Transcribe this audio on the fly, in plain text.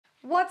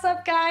What's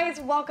up, guys?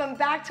 Welcome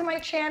back to my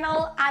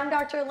channel. I'm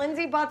Dr.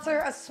 Lindsay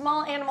Butzer, a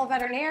small animal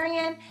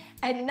veterinarian,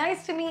 and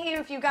nice to meet you.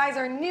 If you guys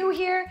are new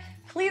here,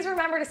 please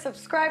remember to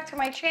subscribe to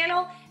my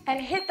channel and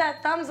hit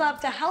that thumbs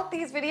up to help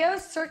these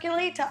videos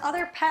circulate to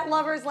other pet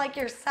lovers like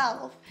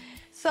yourself.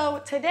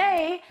 So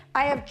today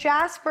I have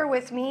Jasper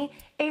with me,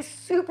 a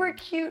super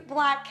cute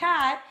black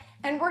cat,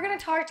 and we're gonna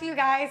talk to you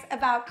guys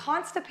about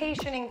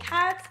constipation in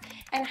cats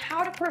and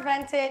how to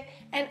prevent it,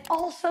 and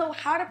also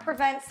how to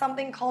prevent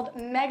something called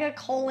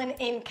megacolon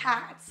in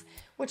cats,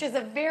 which is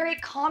a very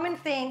common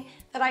thing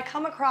that I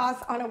come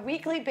across on a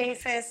weekly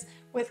basis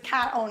with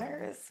cat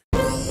owners.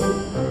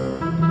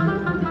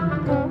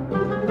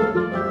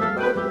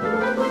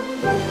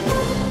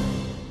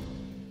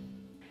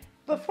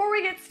 Before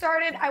we get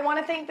started, I want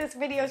to thank this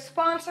video's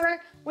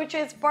sponsor, which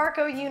is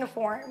Barco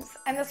Uniforms.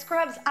 And the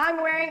scrubs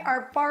I'm wearing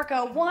are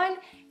Barco 1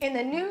 in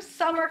the new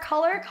summer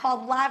color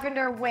called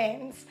Lavender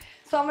Winds.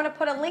 So I'm going to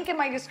put a link in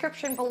my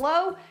description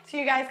below so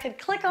you guys can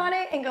click on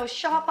it and go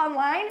shop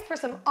online for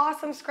some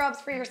awesome scrubs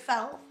for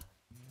yourself.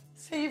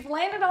 So you've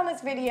landed on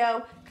this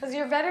video because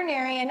your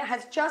veterinarian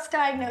has just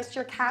diagnosed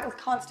your cat with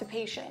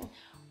constipation.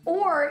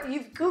 Or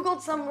you've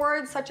Googled some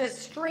words such as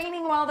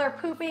straining while they're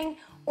pooping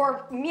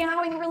or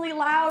meowing really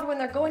loud when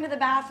they're going to the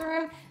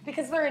bathroom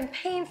because they're in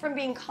pain from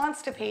being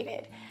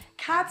constipated.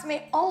 Cats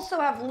may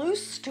also have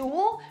loose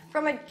stool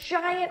from a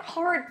giant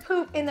hard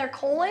poop in their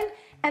colon,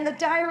 and the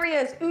diarrhea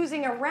is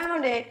oozing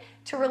around it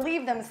to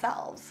relieve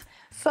themselves.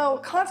 So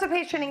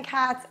constipation in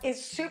cats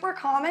is super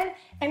common,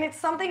 and it's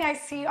something I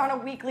see on a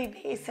weekly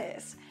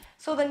basis.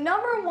 So the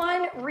number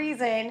one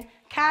reason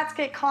cats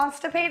get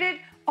constipated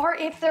are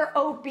if they're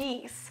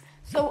obese.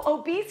 So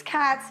obese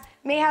cats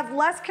may have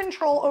less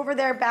control over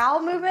their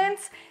bowel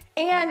movements,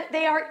 and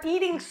they are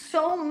eating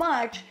so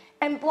much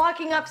and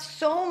blocking up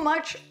so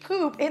much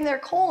poop in their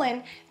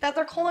colon that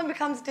their colon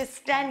becomes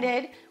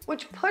distended,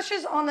 which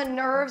pushes on the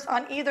nerves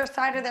on either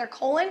side of their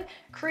colon,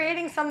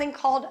 creating something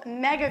called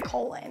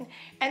megacolon.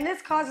 And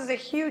this causes a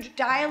huge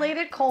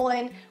dilated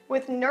colon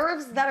with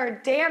nerves that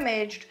are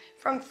damaged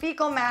from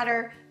fecal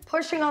matter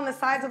pushing on the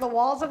sides of the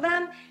walls of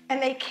them,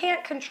 and they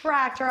can't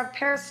contract or have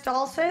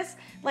peristalsis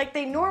like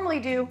they normally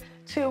do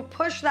to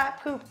push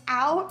that poop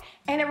out,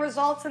 and it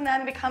results in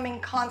them becoming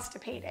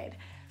constipated.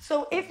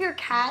 So if your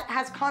cat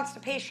has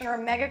constipation or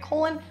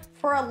megacolon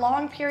for a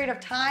long period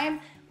of time,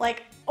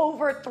 like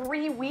over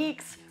 3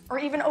 weeks or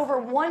even over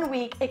 1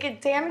 week, it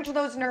could damage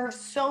those nerves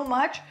so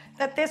much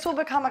that this will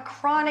become a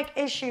chronic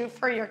issue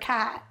for your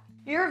cat.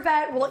 Your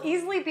vet will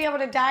easily be able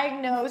to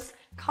diagnose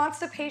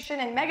constipation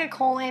and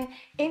megacolon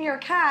in your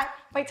cat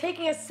by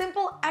taking a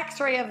simple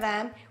x-ray of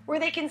them where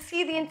they can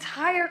see the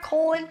entire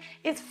colon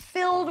is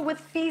filled with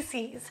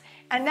feces.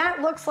 And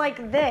that looks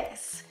like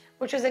this,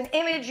 which is an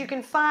image you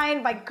can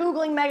find by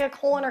Googling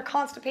megacolon or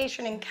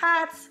constipation in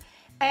cats,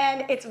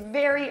 and it's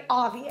very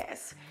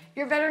obvious.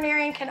 Your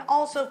veterinarian can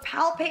also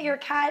palpate your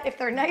cat if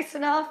they're nice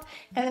enough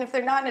and if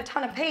they're not in a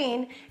ton of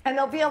pain, and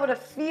they'll be able to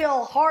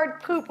feel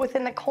hard poop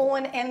within the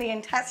colon and the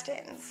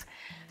intestines.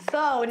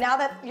 So now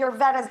that your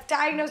vet has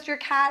diagnosed your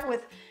cat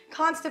with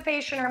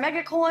constipation or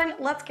megacolon,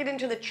 let's get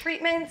into the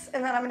treatments,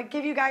 and then I'm going to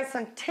give you guys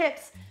some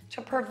tips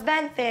to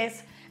prevent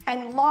this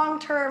and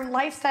long-term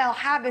lifestyle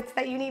habits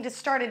that you need to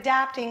start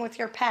adapting with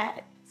your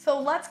pet. So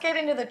let's get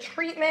into the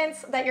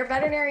treatments that your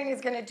veterinarian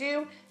is going to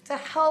do to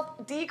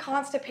help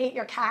deconstipate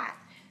your cat.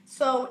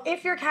 So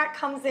if your cat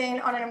comes in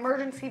on an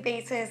emergency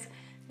basis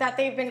that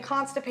they've been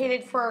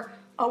constipated for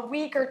a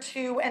week or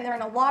two and they're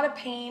in a lot of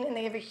pain and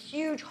they have a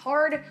huge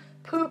hard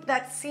poop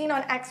that's seen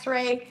on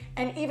x-ray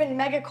and even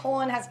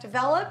megacolon has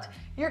developed,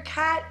 your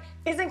cat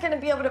isn't going to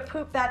be able to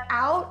poop that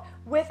out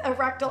with a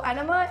rectal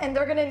enema, and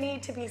they're going to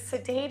need to be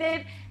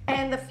sedated,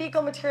 and the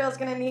fecal material is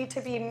going to need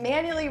to be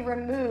manually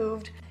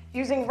removed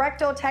using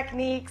rectal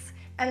techniques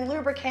and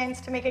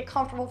lubricants to make it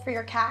comfortable for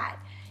your cat.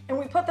 And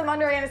we put them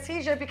under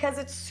anesthesia because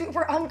it's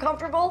super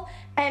uncomfortable,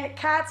 and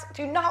cats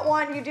do not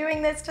want you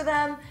doing this to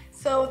them.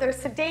 So they're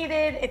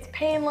sedated, it's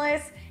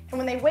painless, and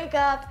when they wake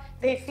up,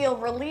 they feel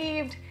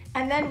relieved,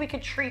 and then we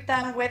could treat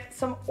them with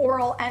some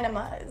oral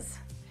enemas.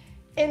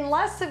 In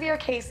less severe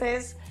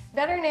cases,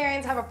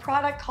 veterinarians have a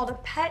product called a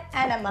pet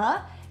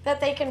enema that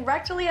they can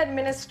rectally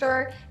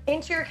administer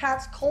into your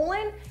cat's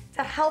colon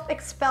to help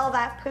expel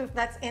that poop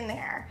that's in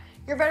there.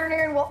 Your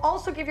veterinarian will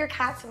also give your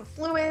cat some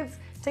fluids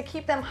to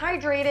keep them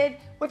hydrated,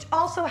 which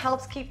also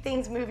helps keep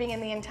things moving in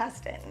the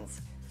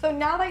intestines. So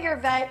now that your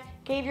vet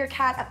gave your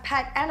cat a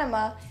pet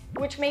enema,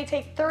 which may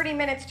take 30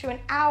 minutes to an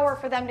hour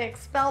for them to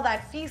expel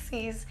that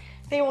feces,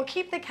 they will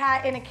keep the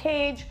cat in a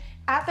cage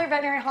at their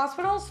veterinary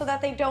hospital so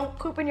that they don't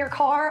poop in your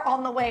car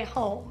on the way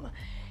home.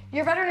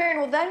 Your veterinarian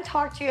will then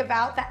talk to you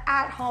about the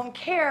at-home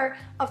care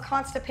of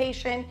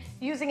constipation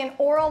using an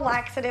oral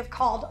laxative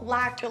called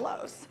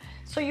lactulose.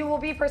 So you will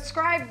be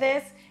prescribed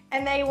this,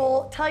 and they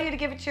will tell you to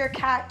give it to your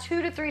cat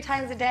 2 to 3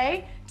 times a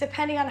day,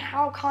 depending on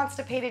how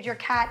constipated your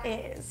cat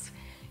is.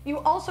 You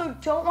also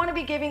don't want to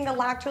be giving the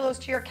lactulose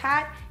to your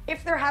cat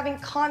if they're having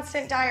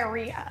constant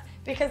diarrhea,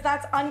 because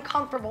that's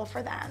uncomfortable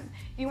for them.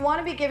 You want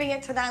to be giving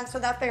it to them so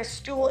that their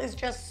stool is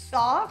just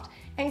soft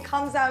and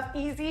comes out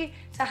easy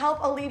to help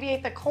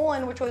alleviate the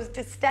colon, which was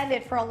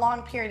distended for a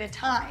long period of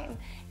time.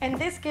 And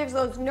this gives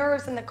those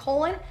nerves in the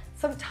colon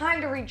some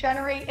time to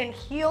regenerate and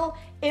heal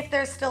if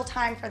there's still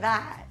time for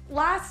that.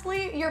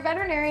 Lastly, your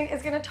veterinarian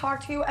is going to talk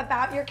to you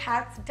about your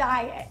cat's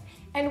diet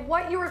and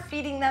what you were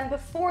feeding them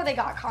before they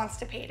got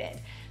constipated.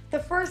 The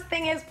first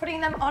thing is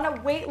putting them on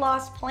a weight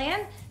loss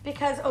plan,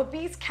 because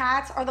obese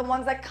cats are the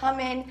ones that come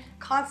in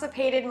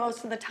constipated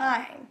most of the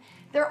time.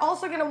 They're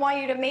also going to want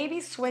you to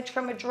maybe switch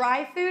from a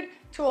dry food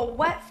to a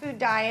wet food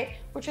diet,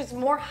 which is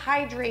more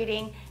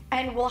hydrating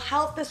and will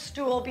help the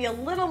stool be a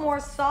little more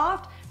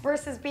soft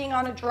versus being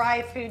on a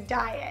dry food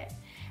diet.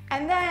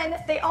 And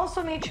then they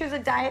also may choose a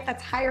diet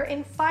that's higher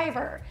in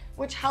fiber,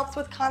 which helps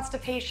with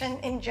constipation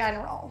in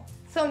general.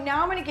 So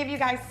now I'm going to give you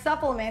guys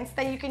supplements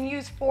that you can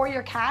use for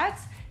your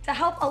cats to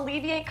help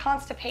alleviate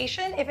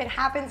constipation if it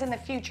happens in the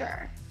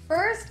future.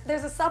 First,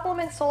 there's a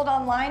supplement sold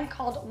online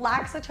called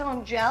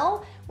Laxatone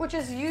Gel, which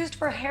is used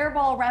for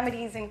hairball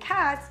remedies in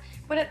cats,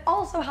 but it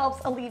also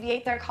helps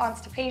alleviate their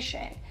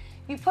constipation.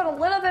 You put a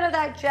little bit of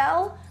that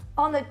gel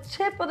on the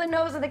tip of the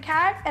nose of the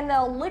cat and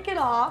they'll lick it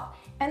off,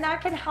 and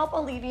that can help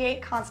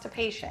alleviate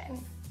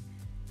constipation.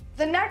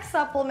 The next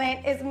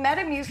supplement is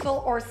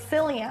Metamucil or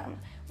psyllium,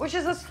 which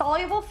is a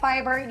soluble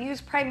fiber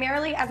used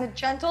primarily as a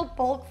gentle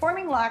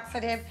bulk-forming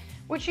laxative,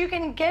 which you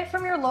can get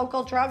from your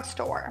local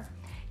drugstore.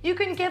 You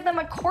can give them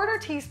a quarter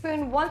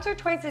teaspoon once or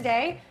twice a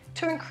day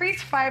to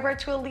increase fiber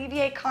to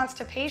alleviate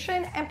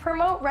constipation and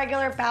promote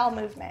regular bowel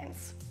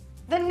movements.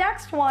 The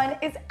next one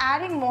is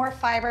adding more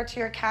fiber to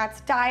your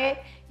cat's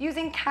diet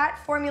using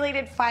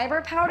cat-formulated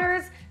fiber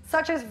powders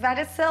such as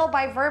Vetasil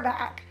by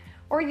Virbac,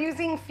 or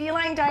using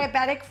feline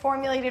diabetic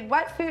formulated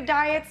wet food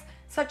diets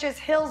such as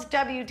Hill's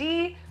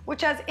WD,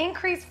 which has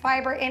increased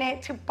fiber in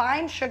it to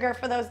bind sugar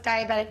for those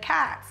diabetic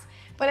cats,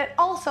 but it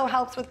also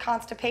helps with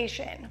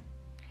constipation.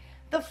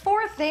 The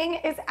fourth thing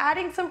is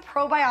adding some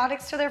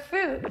probiotics to their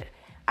food.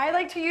 I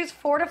like to use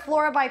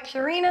Fortiflora by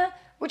Purina,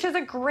 which is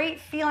a great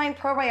feline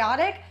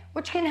probiotic,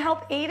 which can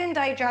help aid in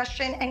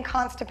digestion and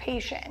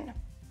constipation.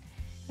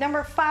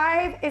 Number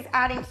 5 is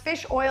adding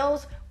fish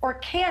oils or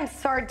canned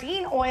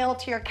sardine oil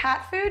to your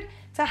cat food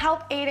to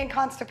help aid in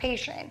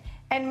constipation.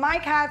 And my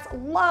cats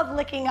love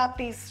licking up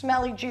these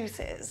smelly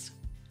juices.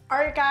 All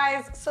right,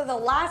 guys, so the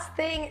last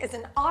thing is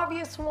an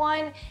obvious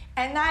one,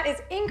 and that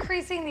is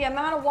increasing the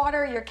amount of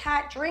water your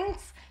cat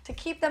drinks to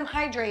keep them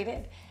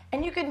hydrated.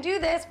 And you can do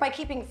this by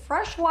keeping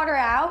fresh water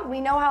out. We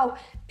know how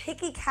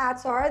picky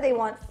cats are. They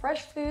want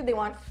fresh food, they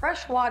want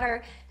fresh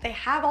water. They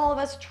have all of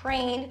us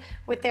trained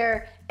with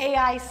their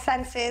AI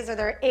senses or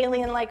their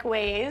alien-like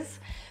ways.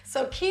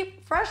 So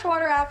keep fresh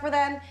water out for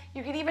them.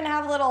 You can even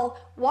have a little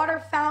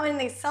water fountain.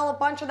 They sell a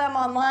bunch of them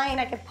online.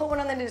 I can put one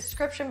in the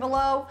description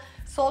below.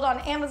 Sold on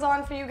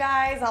Amazon for you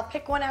guys. I'll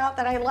pick one out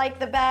that I like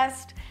the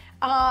best.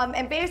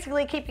 And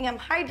basically keeping them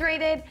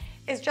hydrated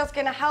is just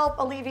gonna help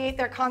alleviate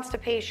their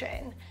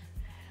constipation.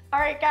 All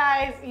right,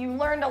 guys, you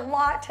learned a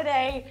lot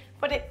today,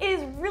 but it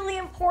is really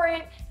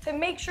important to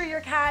make sure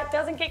your cat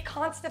doesn't get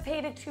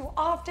constipated too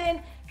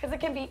often, because it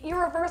can be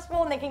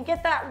irreversible and they can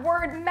get that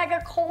word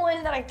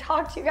megacolon that I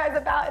talked to you guys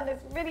about in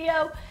this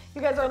video.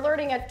 You guys are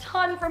learning a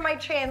ton from my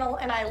channel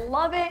and I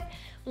love it.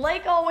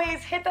 Like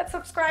always, hit that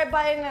subscribe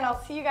button and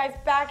I'll see you guys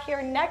back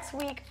here next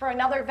week for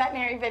another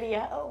veterinary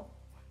video.